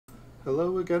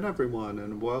Hello again everyone,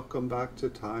 and welcome back to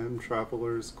Time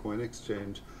Traveler's Coin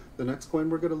Exchange. The next coin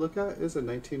we're going to look at is a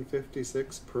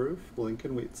 1956 proof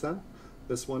Lincoln Wheat cent.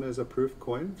 This one is a proof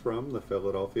coin from the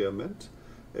Philadelphia Mint.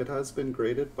 It has been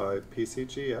graded by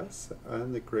PCGS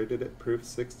and they graded it proof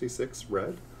 66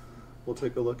 red. We'll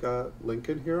take a look at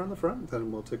Lincoln here on the front,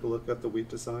 then we'll take a look at the wheat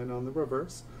design on the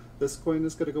reverse. This coin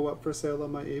is going to go up for sale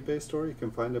on my eBay store. You can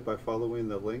find it by following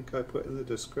the link I put in the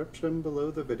description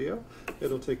below the video.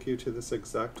 It'll take you to this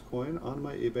exact coin on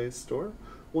my eBay store.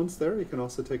 Once there, you can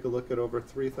also take a look at over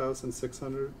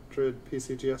 3,600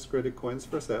 PCGS graded coins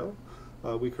for sale.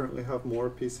 We currently have more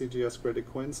PCGS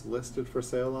graded coins listed for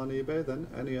sale on eBay than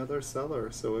any other seller.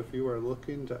 So if you are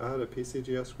looking to add a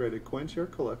PCGS graded coin to your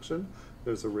collection,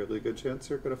 there's a really good chance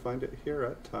you're going to find it here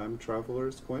at Time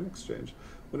Traveler's Coin Exchange.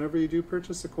 Whenever you do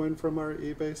purchase a coin from our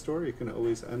eBay store, you can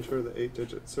always enter the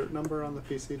 8-digit cert number on the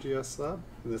PCGS slab,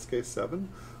 in this case 7,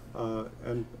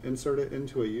 and insert it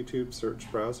into a YouTube search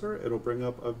browser. It'll bring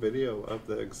up a video of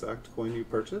the exact coin you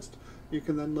purchased. You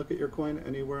can then look at your coin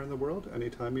anywhere in the world,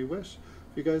 anytime you wish.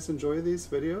 If you guys enjoy these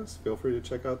videos, feel free to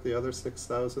check out the other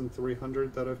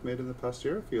 6,300 that I've made in the past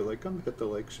year. If you like them, hit the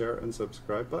like, share, and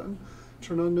subscribe button.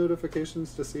 Turn on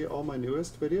notifications to see all my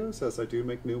newest videos, as I do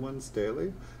make new ones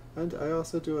daily. And I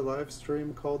also do a live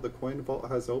stream called The Coin Vault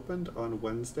Has Opened on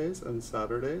Wednesdays and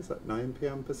Saturdays at 9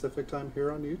 p.m. Pacific time here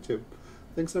on YouTube.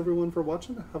 Thanks everyone for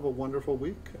watching. Have a wonderful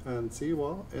week and see you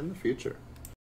all in the future.